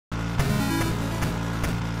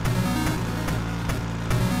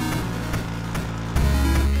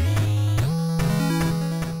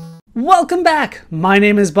Welcome back! My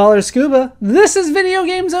name is ballerscuba. This is Video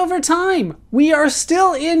Games Over Time. We are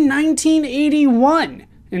still in 1981,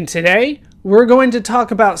 and today we're going to talk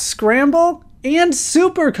about Scramble and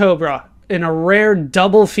Super Cobra in a rare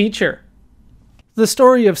double feature. The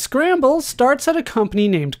story of Scramble starts at a company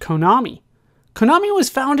named Konami. Konami was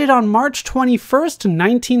founded on March 21st,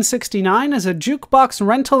 1969 as a jukebox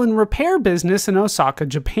rental and repair business in Osaka,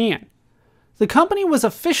 Japan. The company was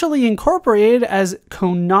officially incorporated as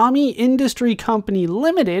Konami Industry Company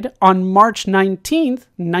Limited on March 19,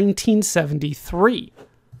 1973.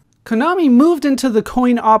 Konami moved into the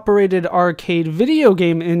coin-operated arcade video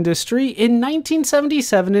game industry in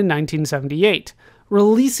 1977 and 1978,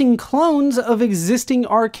 releasing clones of existing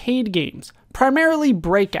arcade games, primarily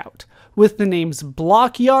Breakout, with the names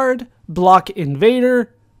Block Yard, Block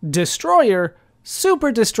Invader, Destroyer,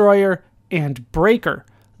 Super Destroyer, and Breaker,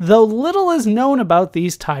 though little is known about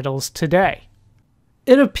these titles today.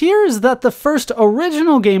 It appears that the first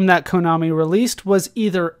original game that Konami released was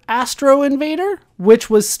either Astro Invader, which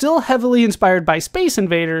was still heavily inspired by Space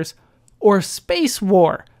Invaders, or Space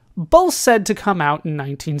War, both said to come out in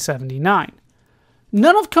 1979.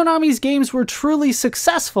 None of Konami's games were truly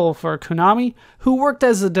successful for Konami, who worked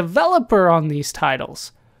as a developer on these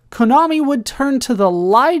titles. Konami would turn to the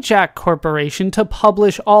LIJAC Corporation to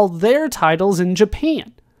publish all their titles in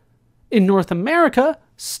Japan. In North America,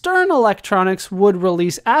 Stern Electronics would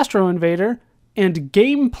release Astro Invader, and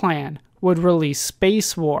Game Plan would release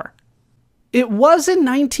Space War. It was in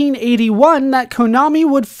 1981 that Konami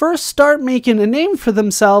would first start making a name for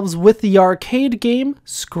themselves with the arcade game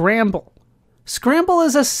Scramble. Scramble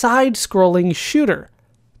is a side-scrolling shooter.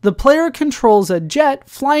 The player controls a jet,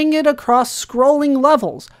 flying it across scrolling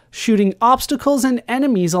levels, shooting obstacles and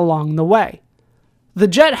enemies along the way. The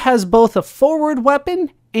jet has both a forward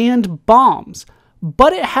weapon and bombs,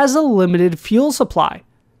 but it has a limited fuel supply.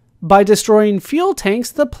 By destroying fuel tanks,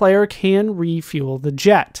 the player can refuel the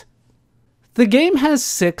jet. The game has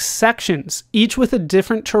 6 sections, each with a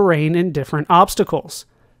different terrain and different obstacles.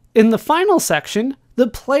 In the final section, the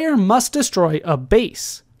player must destroy a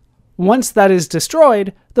base. Once that is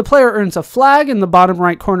destroyed, the player earns a flag in the bottom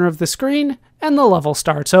right corner of the screen, and the level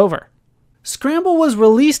starts over. Scramble was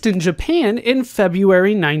released in Japan in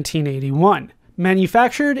February 1981.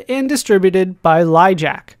 Manufactured and distributed by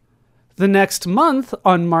LIJAC. The next month,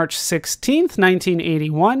 on March 16,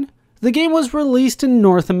 1981, the game was released in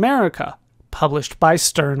North America, published by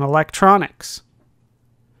Stern Electronics.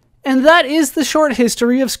 And that is the short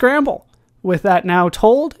history of Scramble. With that now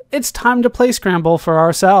told, it's time to play Scramble for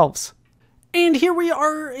ourselves. And here we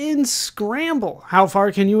are in Scramble. How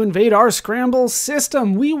far can you invade our Scramble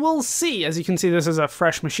system? We will see. As you can see, this is a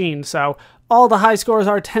fresh machine, so all the high scores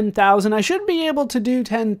are 10,000. I should be able to do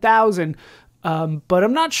 10,000, but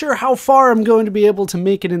I'm not sure how far I'm going to be able to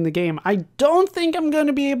make it in the game. I don't think I'm going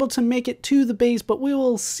to be able to make it to the base, but we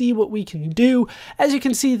will see what we can do. As you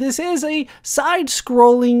can see, this is a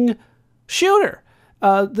side-scrolling shooter.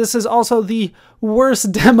 This is also the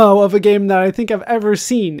worst demo of a game that I think I've ever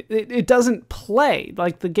seen. It doesn't play.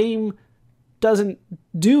 Like, the game doesn't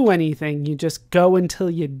do anything. You just go until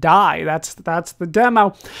you die. That's the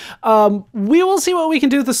demo. We will see what we can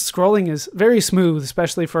do. The scrolling is very smooth,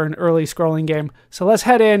 especially for an early scrolling game. So let's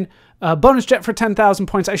head in. Bonus jet for 10,000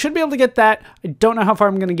 points. I should be able to get that. I don't know how far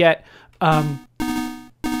I'm going to get.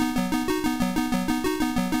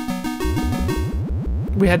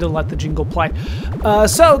 We had to let the jingle play.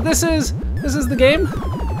 So this is the game.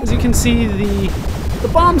 As you can see, the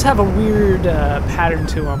bombs have a weird pattern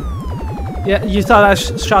to them. Yeah, you thought I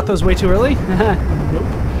shot those way too early? Nope.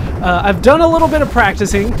 I've done a little bit of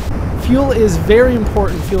practicing. Fuel is very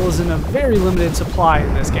important. Fuel is in a very limited supply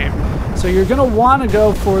in this game. So you're going to want to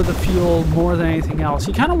go for the fuel more than anything else.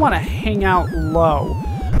 You kind of want to hang out low.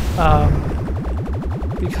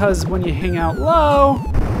 Because when you hang out low,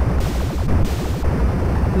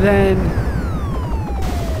 then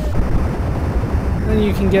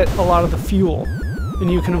you can get a lot of the fuel,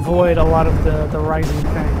 and you can avoid a lot of the rising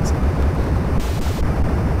things.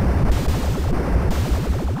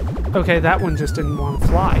 Okay, that one just didn't want to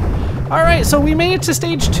fly. Alright, so we made it to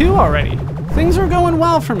stage 2 already. Things are going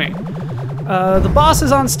well for me. The boss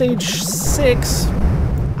is on stage 6.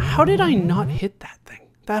 How did I not hit that thing?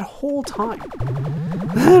 That whole time.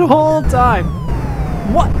 That whole time.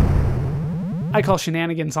 What? I call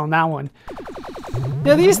shenanigans on that one.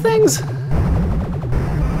 Yeah, these things...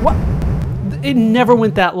 What? It never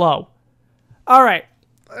went that low. Alright.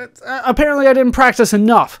 Apparently I didn't practice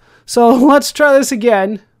enough. So let's try this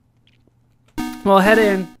again. We'll head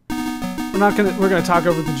in. We're gonna talk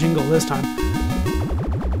over the jingle this time.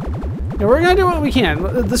 Yeah, we're gonna do what we can.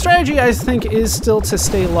 The strategy, I think, is still to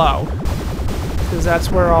stay low, because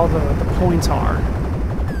that's where all the points are.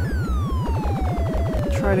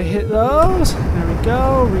 Try to hit those. There we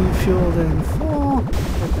go. Refueled in full.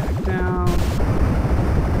 Get back down.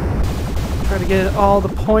 Try to get all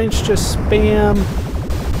the points. Just spam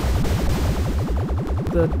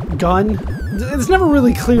the gun. It's never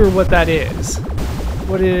really clear what that is.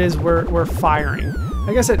 What it is we're firing.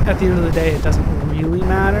 I guess at the end of the day, it doesn't really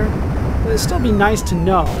matter. But it'd still be nice to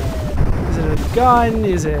know. Is it a gun?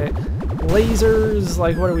 Is it lasers?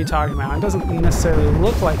 Like, what are we talking about? It doesn't necessarily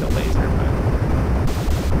look like a laser, but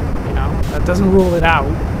you know, that doesn't rule it out.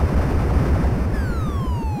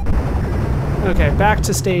 Okay, back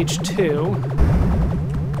to stage 2.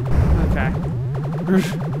 Okay.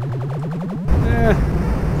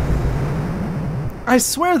 I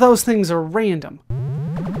swear those things are random.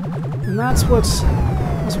 And that's what's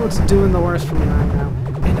doing the worst for me right now.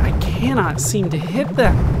 And I cannot seem to hit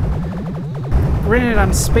them. Granted,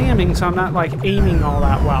 I'm spamming, so I'm not like aiming all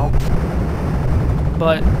that well.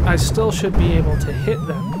 But I still should be able to hit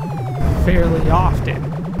them fairly often.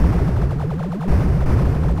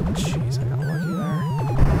 Jeez, I got lucky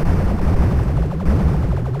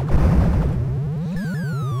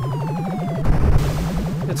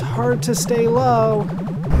there. It's hard to stay low.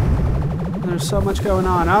 There's so much going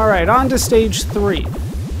on. Alright, on to stage 3.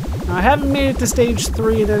 Now, I haven't made it to stage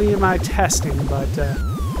 3 in any of my testing, but I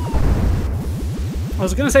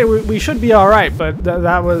was gonna say we should be alright, but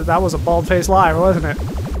that was a bald-faced lie, wasn't it?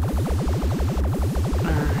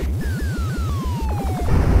 Alright.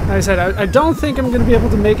 Like I said, I don't think I'm gonna be able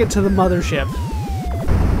to make it to the mothership.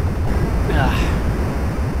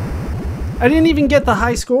 I didn't even get the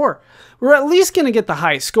high score. We're at least gonna get the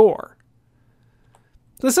high score.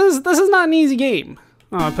 This is not an easy game.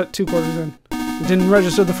 Oh, I put 2 quarters in. It didn't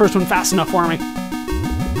register the first one fast enough for me.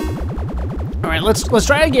 All right, let's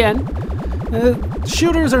try again.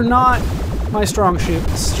 Shooters are not my strong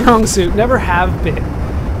suit. Never have been.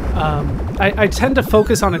 I tend to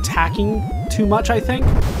focus on attacking too much, I think,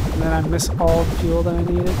 and then I miss all the fuel that I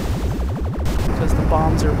needed because the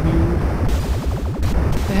bombs are weird.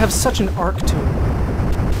 They have such an arc to them.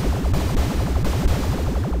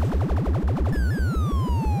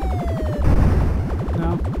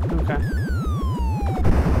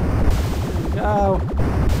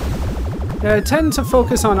 Yeah, I tend to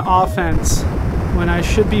focus on offense when I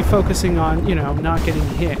should be focusing on, you know, not getting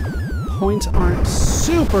hit. Points aren't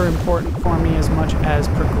super important for me as much as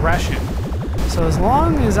progression. So as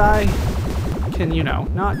long as I can, you know,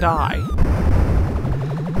 not die,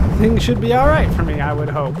 things should be alright for me, I would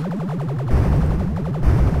hope.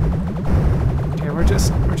 Okay, we're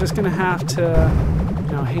just gonna have to,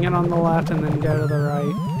 you know, hang it on the left and then go to the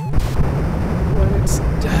right. When it's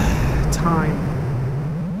time.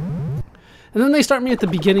 And then they start me at the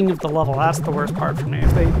beginning of the level. That's the worst part for me.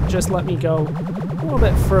 If they just let me go a little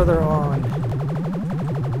bit further on,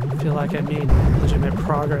 I feel like I made legitimate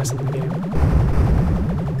progress in the game.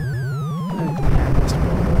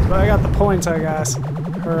 But I got the points, I guess.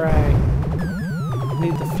 Hooray.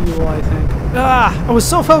 Need the fuel, I think. Ah! I was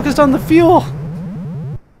so focused on the fuel!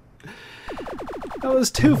 I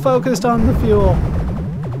was too focused on the fuel.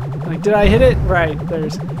 Like, did I hit it? Right,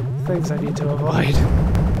 there's things I need to avoid.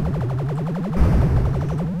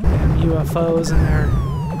 UFOs and their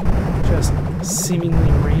just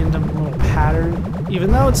seemingly random little pattern.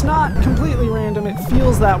 Even though it's not completely random, it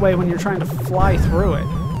feels that way when you're trying to fly through it.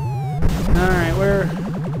 Alright,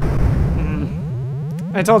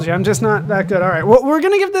 I told you, I'm just not that good. Alright, well, we're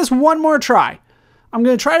gonna give this one more try. I'm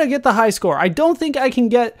gonna try to get the high score. I don't think I can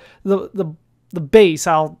get the base.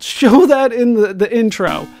 I'll show that in the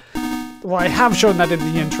intro. Well, I have shown that in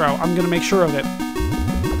the intro. I'm gonna make sure of it.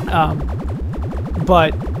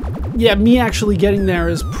 But yeah, me actually getting there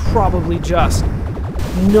is probably just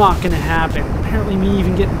not going to happen. Apparently me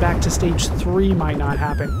even getting back to stage 3 might not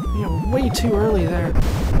happen. You know, way too early there.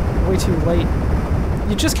 Way too late.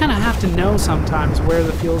 You just kind of have to know sometimes where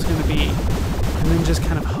the fuel's going to be. And then just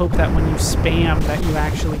kind of hope that when you spam that you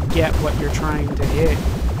actually get what you're trying to hit.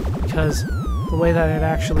 Because the way that it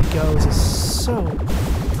actually goes is so...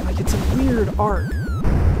 like, it's a weird arc.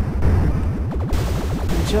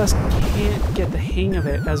 Just can't get the hang of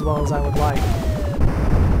it as well as I would like.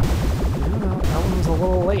 Well, that one was a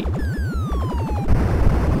little late.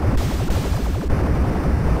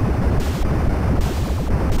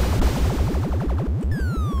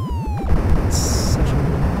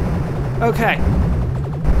 Okay.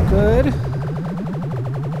 Good.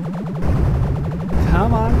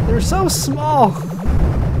 Come on. They're so small.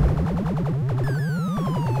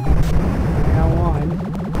 I got one.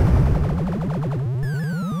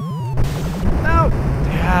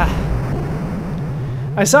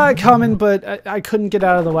 I saw it coming, but I couldn't get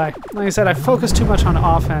out of the way. Like I said, I focused too much on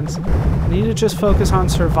offense. I need to just focus on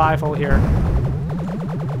survival here.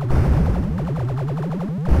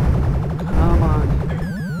 Come on.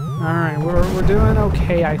 Alright, we're doing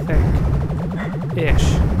okay, I think.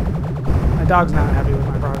 Ish. My dog's not happy with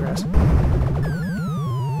my progress.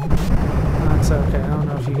 That's okay. I don't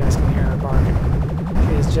know if you guys can hear her barking.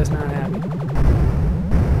 She is just not happy.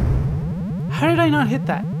 How did I not hit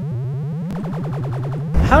that?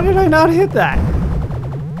 How did I not hit that?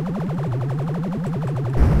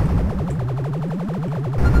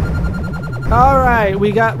 Alright,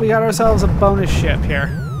 we got ourselves a bonus ship here.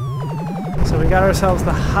 So we got ourselves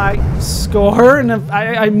the high score, and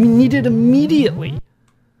I need it immediately.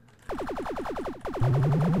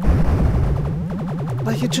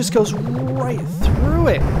 Like, it just goes right through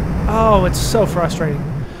it. Oh, it's so frustrating.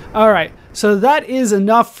 Alright, so that is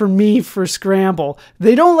enough for me for Scramble.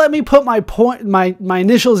 They don't let me put my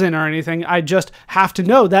initials in or anything. I just have to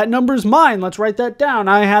know that number's mine. Let's write that down.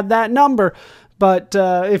 I had that number. But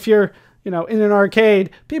if you're, in an arcade,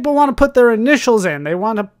 people want to put their initials in. They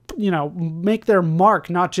want to, make their mark,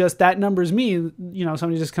 not just that number's me.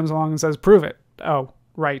 Somebody just comes along and says, prove it. Oh,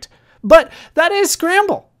 right. But that is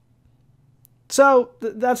Scramble. So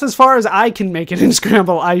that's as far as I can make it in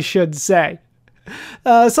Scramble, I should say.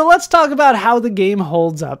 So let's talk about how the game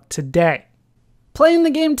holds up today. Playing the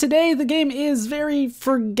game today, the game is very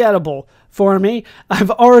forgettable for me.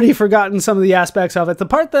 I've already forgotten some of the aspects of it. The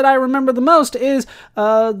part that I remember the most is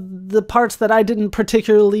the parts that I didn't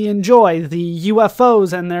particularly enjoy. The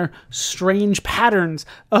UFOs and their strange patterns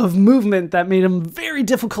of movement that made them very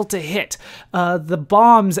difficult to hit. The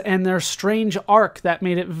bombs and their strange arc that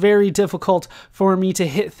made it very difficult for me to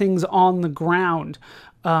hit things on the ground.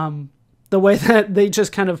 The way that they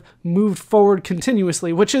just kind of moved forward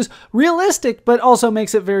continuously, which is realistic, but also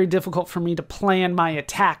makes it very difficult for me to plan my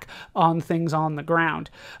attack on things on the ground.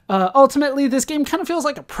 Ultimately, this game kind of feels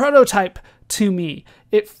like a prototype to me.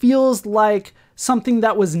 It feels like something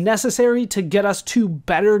that was necessary to get us to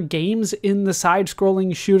better games in the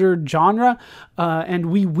side-scrolling shooter genre, and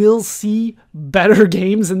we will see better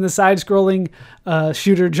games in the side-scrolling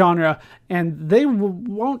shooter genre, and they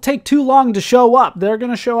won't take too long to show up. They're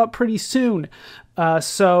going to show up pretty soon.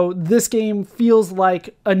 So this game feels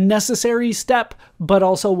like a necessary step, but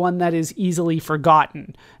also one that is easily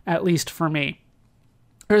forgotten, at least for me.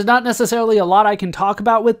 There's not necessarily a lot I can talk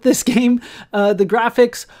about with this game. The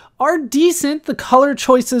graphics are decent. The color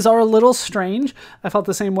choices are a little strange. I felt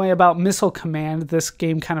the same way about Missile Command. This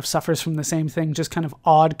game kind of suffers from the same thing, just kind of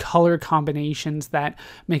odd color combinations that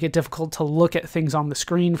make it difficult to look at things on the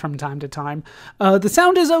screen from time to time. The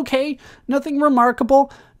sound is okay. Nothing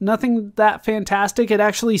remarkable. Nothing that fantastic. It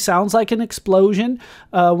actually sounds like an explosion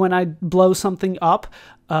when I blow something up.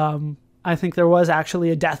 I think there was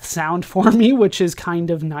actually a death sound for me, which is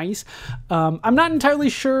kind of nice. I'm not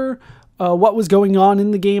entirely sure what was going on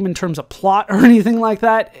in the game in terms of plot or anything like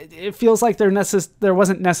that. It feels like there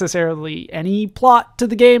wasn't necessarily any plot to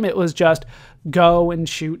the game. It was just go and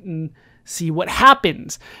shoot and see what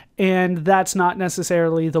happens. And that's not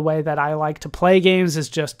necessarily the way that I like to play games, is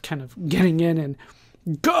just kind of getting in and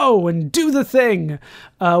go and do the thing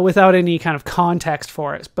without any kind of context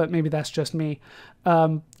for it. But maybe that's just me.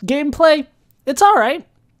 Gameplay, it's all right.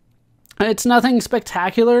 It's nothing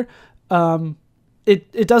spectacular.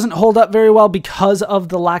 It doesn't hold up very well because of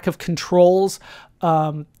the lack of controls,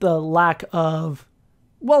 the lack of,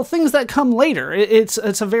 well, things that come later. It's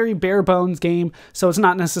a very bare bones game, so it's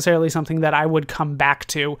not necessarily something that I would come back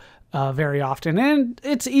to very often. And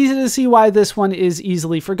it's easy to see why this one is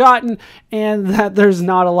easily forgotten and that there's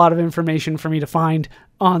not a lot of information for me to find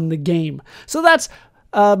on the game. So that's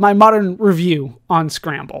my modern review on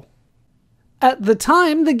Scramble. At the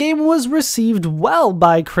time, the game was received well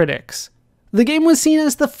by critics. The game was seen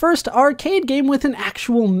as the first arcade game with an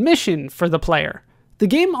actual mission for the player. The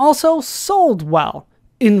game also sold well.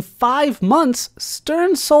 In 5 months,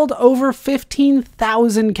 Stern sold over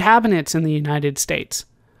 15,000 cabinets in the United States.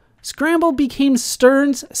 Scramble became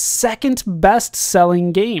Stern's second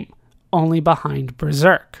best-selling game, only behind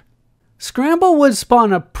Berserk. Scramble would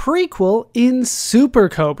spawn a prequel in Super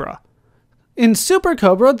Cobra. In Super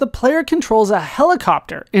Cobra, the player controls a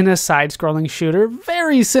helicopter in a side-scrolling shooter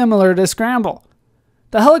very similar to Scramble.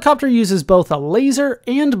 The helicopter uses both a laser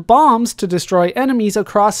and bombs to destroy enemies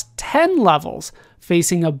across 10 levels,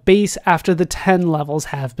 facing a base after the 10 levels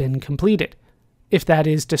have been completed. If that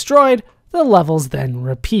is destroyed, the levels then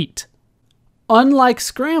repeat. Unlike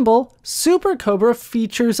Scramble, Super Cobra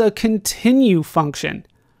features a continue function.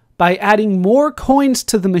 By adding more coins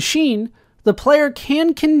to the machine, the player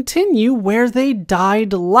can continue where they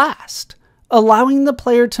died last, allowing the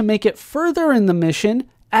player to make it further in the mission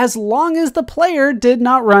as long as the player did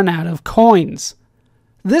not run out of coins.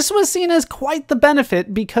 This was seen as quite the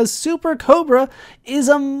benefit because Super Cobra is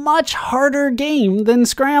a much harder game than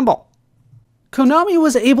Scramble. Konami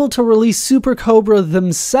was able to release Super Cobra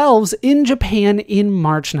themselves in Japan in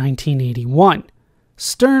March 1981.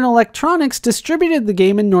 Stern Electronics distributed the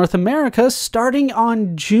game in North America starting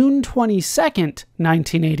on June 22nd,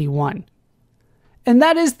 1981. And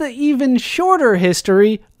that is the even shorter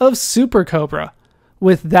history of Super Cobra.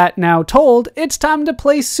 With that now told, it's time to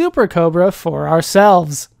play Super Cobra for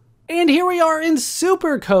ourselves. And here we are in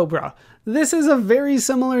Super Cobra. This is a very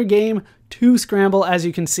similar game to Scramble, as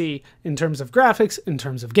you can see, in terms of graphics, in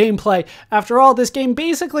terms of gameplay. After all, this game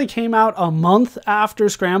basically came out a month after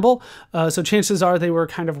Scramble, so chances are they were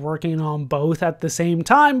kind of working on both at the same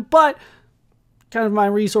time, but kind of my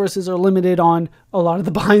resources are limited on a lot of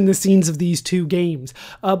the behind the scenes of these two games.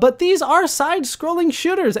 But these are side-scrolling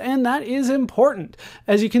shooters, and that is important.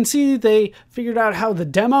 As you can see, they figured out how the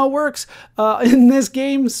demo works in this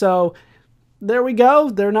game, so there we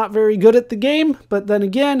go. They're not very good at the game, but then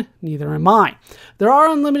again, neither am I. There are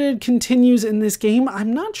unlimited continues in this game.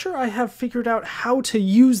 I'm not sure I have figured out how to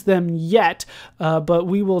use them yet, but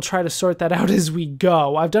we will try to sort that out as we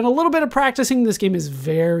go. I've done a little bit of practicing. This game is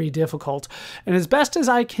very difficult, and as best as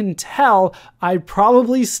I can tell, I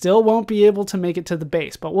probably still won't be able to make it to the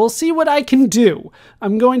base, but we'll see what I can do.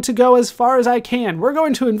 I'm going to go as far as I can. We're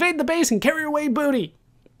going to invade the base and carry away booty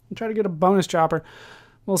and try to get a bonus chopper.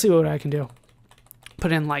 We'll see what I can do.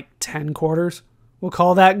 Put in like 10 quarters. We'll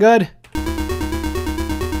call that good.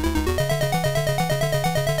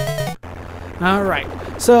 All right,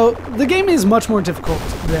 so the game is much more difficult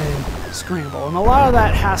than Scramble, and a lot of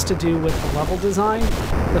that has to do with the level design.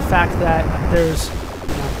 The fact that there's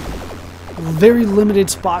very limited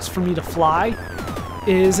spots for me to fly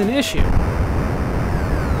is an issue.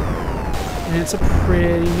 And it's a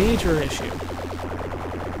pretty major issue.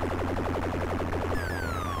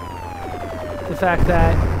 The fact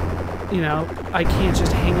that, I can't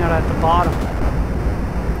just hang out at the bottom.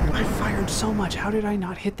 I fired so much. How did I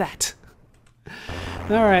not hit that?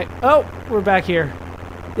 All right. Oh, we're back here.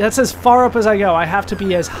 That's as far up as I go. I have to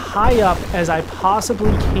be as high up as I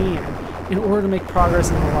possibly can in order to make progress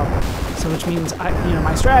in the level. So which means,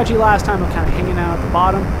 my strategy last time of kind of hanging out at the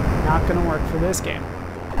bottom, not going to work for this game.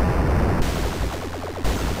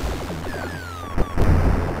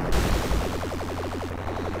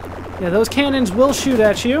 Yeah, those cannons will shoot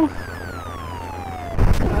at you.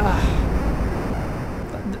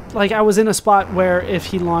 Like, I was in a spot where if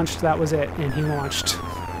he launched, that was it, and he launched.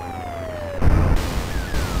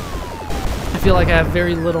 I feel like I have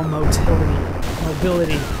very little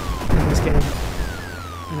mobility in this game.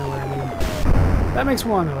 You know what I mean. That makes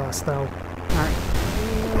one of us, though. Alright.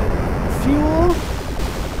 Fuel.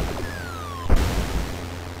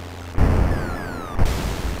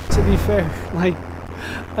 To be fair, like,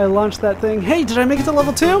 I launched that thing. Hey, did I make it to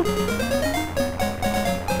level 2?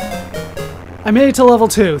 I made it to level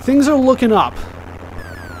 2. Things are looking up.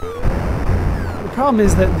 The problem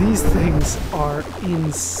is that these things are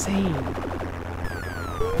insane.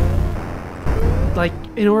 Like,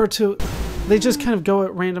 in order to... They just kind of go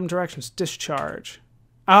at random directions. Discharge.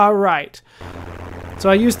 Alright. So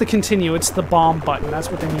I use the continue. It's the bomb button.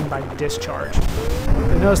 That's what they mean by discharge.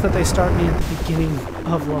 But notice that they start me at the beginning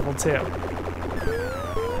of level 2.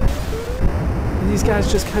 These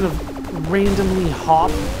guys just kind of randomly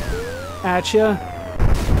hop at you.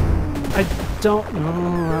 I don't...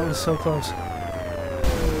 Oh, that was so close.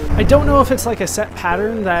 I don't know if it's like a set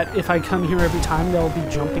pattern that if I come here every time, they'll be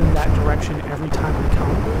jumping that direction every time I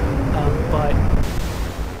come. But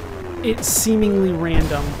it's seemingly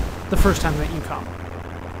random the first time that you come.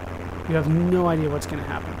 You have no idea what's going to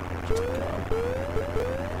happen.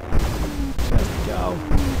 Just go.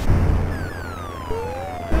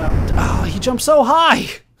 Oh, he jumped so high!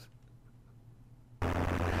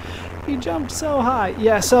 He jumped so high.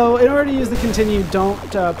 Yeah, so in order to use the continue, don't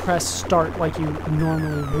press start like you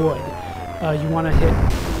normally would. You want to hit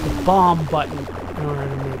the bomb button in order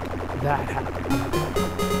to make that happen.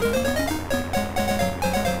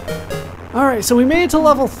 Alright, so we made it to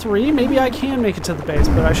level 3. Maybe I can make it to the base,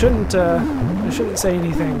 but I shouldn't say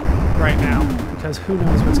anything right now, because who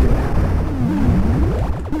knows what's going to happen.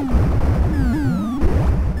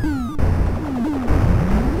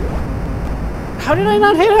 How did I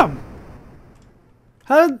not hit him?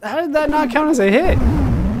 How did that not count as a hit?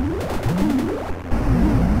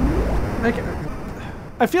 Like,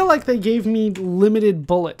 I feel like they gave me limited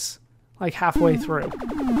bullets, like halfway through.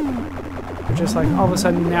 Just like all of a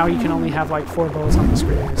sudden now you can only have like 4 bullets on the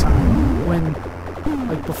screen at a time. When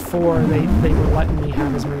like before they were letting me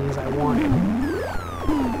have as many as I wanted.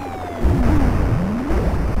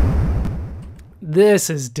 This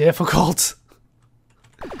is difficult.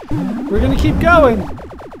 We're gonna keep going.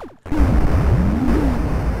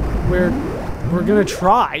 We're gonna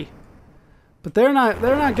try, but they're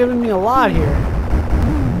not giving me a lot here.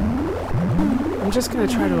 I'm just gonna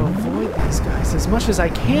try to avoid these guys as much as I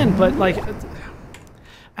can, but like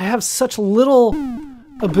I have such little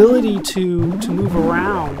ability to move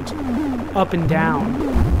around up and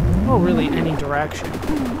down, well, really any direction.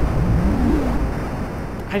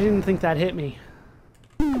 I didn't think that hit me.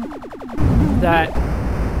 That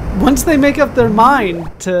once they make up their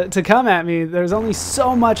mind to come at me, there's only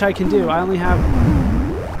so much I can do. I only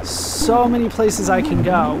have so many places I can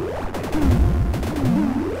go.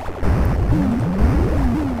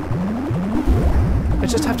 I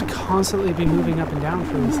just have to constantly be moving up and down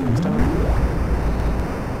for these things, don't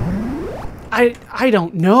I? I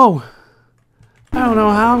don't know. I don't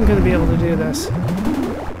know how I'm going to be able to do this.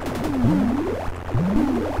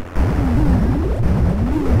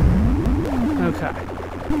 Okay.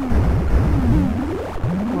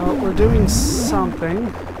 Well, we're doing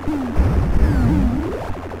something.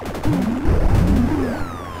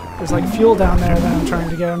 There's like fuel down there that I'm trying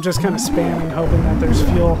to get. I'm just kind of spamming, hoping that there's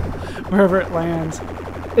fuel wherever it lands.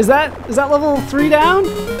 Is that level 3 down?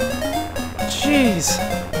 Jeez.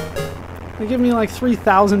 They give me like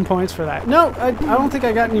 3,000 points for that. No, I don't think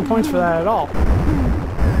I got any points for that at all.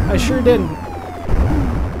 I sure didn't.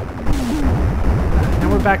 Now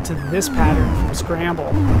we're back to this pattern from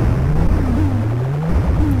Scramble.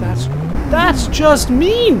 That's just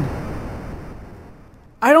mean!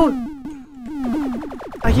 I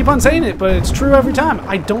keep on saying it, but it's true every time.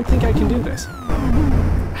 I don't think I can do this.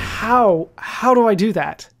 How do I do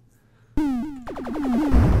that?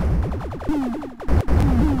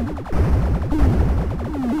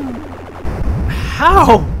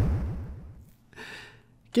 How?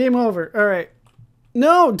 Game over. All right.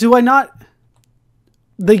 No, do I not?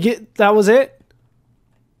 That was it?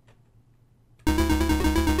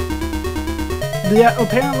 Yeah,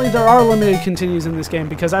 apparently there are limited continues in this game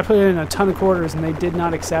because I put in a ton of quarters and they did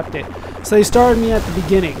not accept it. So they started me at the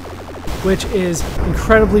beginning, which is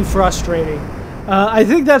incredibly frustrating. I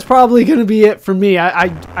think that's probably going to be it for me.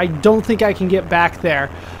 I don't think I can get back there.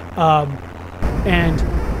 And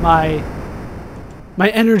my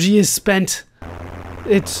energy is spent.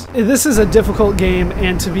 This is a difficult game,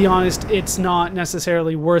 and to be honest, it's not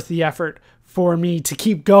necessarily worth the effort for me to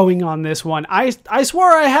keep going on this one. I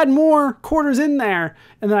swore I had more quarters in there,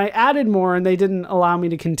 and then I added more, and they didn't allow me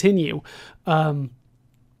to continue.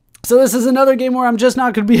 So this is another game where I'm just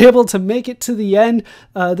not going to be able to make it to the end.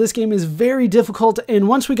 This game is very difficult, and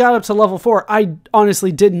once we got up to level 4, I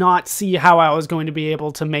honestly did not see how I was going to be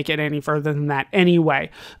able to make it any further than that anyway.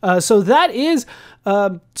 So that is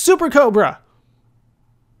Super Cobra.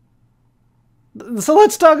 So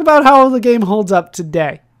let's talk about how the game holds up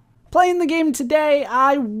today. Playing the game today,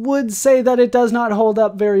 I would say that it does not hold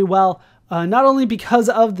up very well, not only because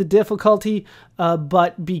of the difficulty,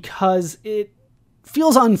 but because it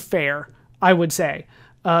feels unfair, I would say.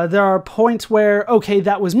 There are points where, okay,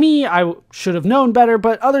 that was me, I should have known better,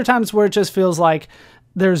 but other times where it just feels like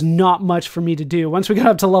there's not much for me to do. Once we got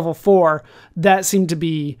up to level 4, that seemed to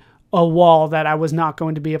be a wall that I was not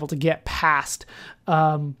going to be able to get past.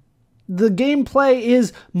 The gameplay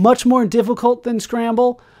is much more difficult than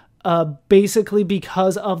Scramble, basically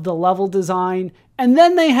because of the level design. And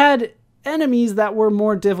then they had enemies that were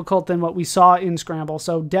more difficult than what we saw in Scramble,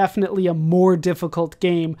 so definitely a more difficult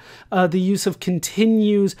game. The use of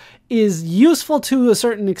continues is useful to a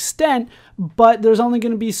certain extent, but there's only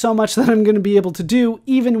going to be so much that I'm going to be able to do,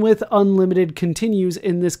 even with unlimited continues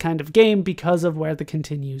in this kind of game, because of where the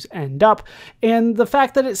continues end up. And the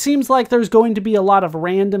fact that it seems like there's going to be a lot of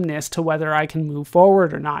randomness to whether I can move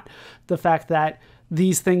forward or not. The fact that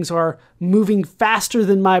these things are moving faster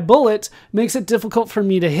than my bullets makes it difficult for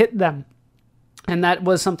me to hit them. And that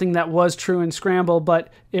was something that was true in Scramble,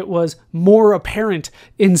 but it was more apparent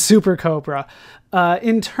in Super Cobra.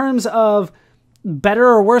 In terms of better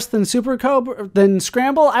or worse than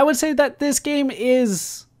Scramble, I would say that this game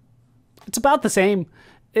it's about the same.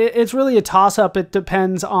 It's really a toss-up. It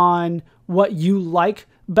depends on what you like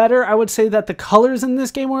better. I would say that the colors in this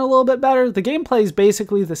game were a little bit better. The gameplay is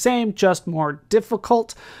basically the same, just more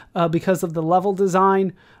difficult because of the level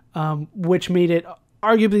design, which made it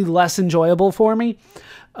arguably less enjoyable for me.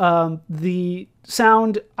 The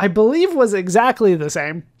sound, I believe, was exactly the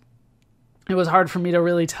same. It was hard for me to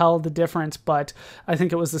really tell the difference, but I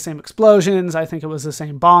think it was the same explosions. I think it was the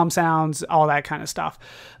same bomb sounds, all that kind of stuff.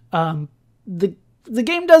 The the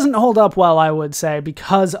game doesn't hold up well, I would say,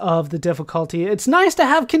 because of the difficulty. It's nice to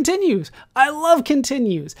have continues. I love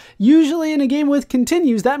continues. Usually in a game with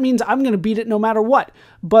continues, that means I'm going to beat it no matter what.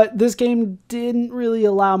 But this game didn't really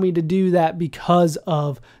allow me to do that because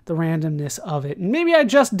of the randomness of it. And maybe I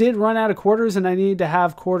just did run out of quarters and I needed to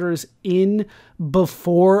have quarters in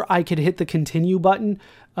before I could hit the continue button.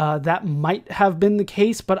 That might have been the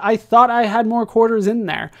case, but I thought I had more quarters in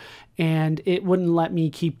there and it wouldn't let me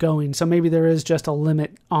keep going. So maybe there is just a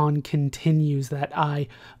limit on continues that I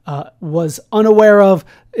was unaware of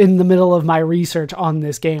in the middle of my research on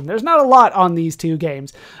this game. There's not a lot on these two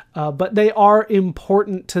games, but they are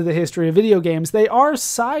important to the history of video games. They are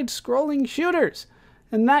side-scrolling shooters,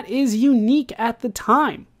 and that is unique at the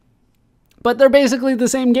time. But they're basically the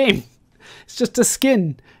same game. It's just a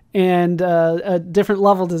skin and a different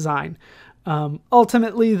level design.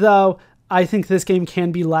 Ultimately, though, I think this game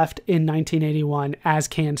can be left in 1981, as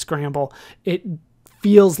can Scramble. It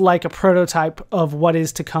feels like a prototype of what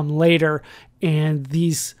is to come later, and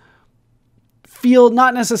these feel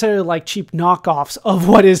not necessarily like cheap knockoffs of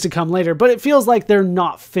what is to come later, but it feels like they're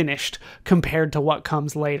not finished compared to what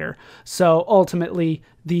comes later. So ultimately,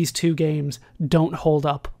 these two games don't hold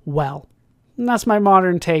up well. And that's my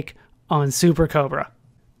modern take on Super Cobra.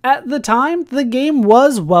 At the time, the game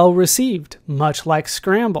was well received, much like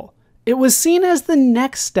Scramble. It was seen as the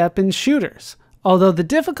next step in shooters, although the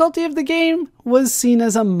difficulty of the game was seen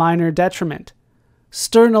as a minor detriment.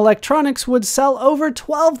 Stern Electronics would sell over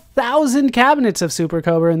 12,000 cabinets of Super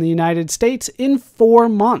Cobra in the United States in 4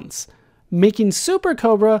 months, making Super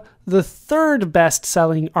Cobra the third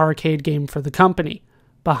best-selling arcade game for the company,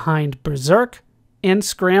 behind Berserk and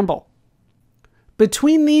Scramble.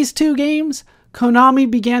 Between these two games, Konami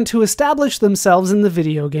began to establish themselves in the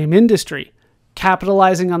video game industry,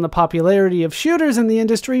 capitalizing on the popularity of shooters in the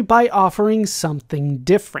industry by offering something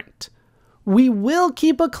different. We will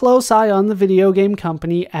keep a close eye on the video game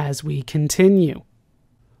company as we continue.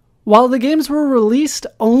 While the games were released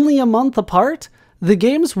only a month apart, the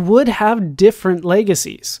games would have different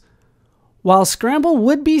legacies. While Scramble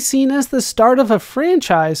would be seen as the start of a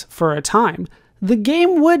franchise for a time, the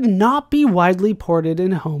game would not be widely ported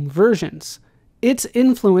in home versions. Its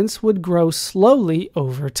influence would grow slowly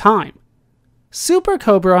over time. Super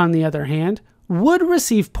Cobra, on the other hand, would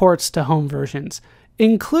receive ports to home versions,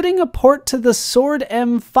 including a port to the Sword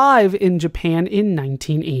M5 in Japan in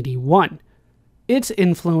 1981. Its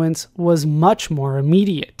influence was much more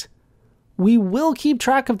immediate. We will keep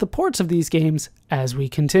track of the ports of these games as we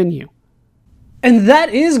continue. And that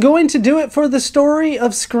is going to do it for the story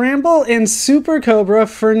of Scramble and Super Cobra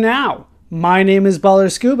for now. My name is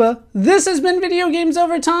ballerscuba. This has been Video Games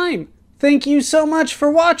Over Time. Thank you so much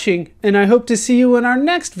for watching, and I hope to see you in our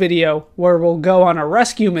next video where we'll go on a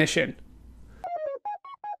rescue mission.